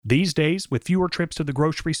These days, with fewer trips to the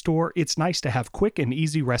grocery store, it's nice to have quick and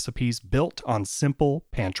easy recipes built on simple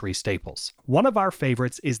pantry staples. One of our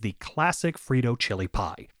favorites is the classic Frito chili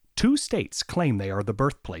pie. 2 states claim they are the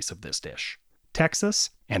birthplace of this dish: Texas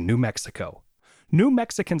and New Mexico. New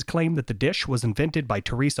Mexicans claim that the dish was invented by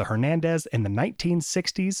Teresa Hernandez in the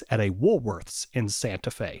 1960s at a Woolworths in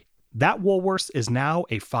Santa Fe. That Woolworths is now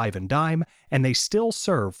a 5 and dime, and they still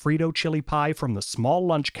serve Frito chili pie from the small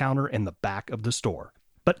lunch counter in the back of the store.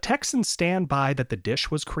 But Texans stand by that the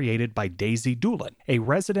dish was created by Daisy Doolin, a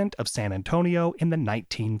resident of San Antonio in the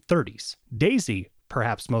 1930s. Daisy,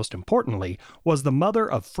 perhaps most importantly, was the mother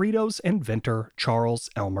of Frito's inventor Charles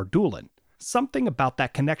Elmer Doolin. Something about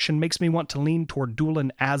that connection makes me want to lean toward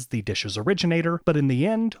Doolin as the dish's originator, but in the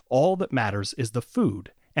end, all that matters is the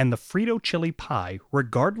food, and the Frito chili pie,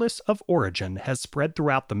 regardless of origin, has spread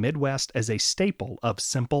throughout the Midwest as a staple of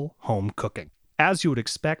simple home cooking. As you would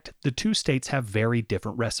expect, the 2 states have very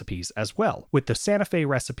different recipes as well, with the Santa Fe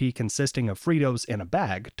recipe consisting of Fritos in a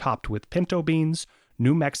bag topped with pinto beans,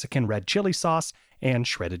 New Mexican red chili sauce, and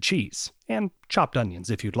shredded cheese, and chopped onions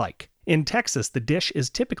if you'd like. In Texas, the dish is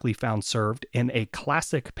typically found served in a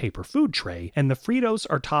classic paper food tray, and the Fritos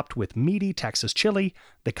are topped with meaty Texas chili,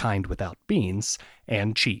 the kind without beans,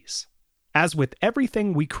 and cheese. As with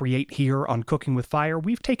everything we create here on Cooking with Fire,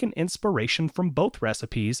 we've taken inspiration from both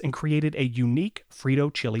recipes and created a unique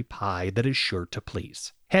Frito chili pie that is sure to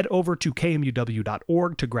please. Head over to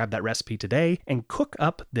kmuw.org to grab that recipe today and cook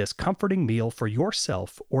up this comforting meal for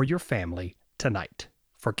yourself or your family tonight.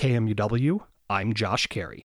 For KMUW, I'm Josh Cary.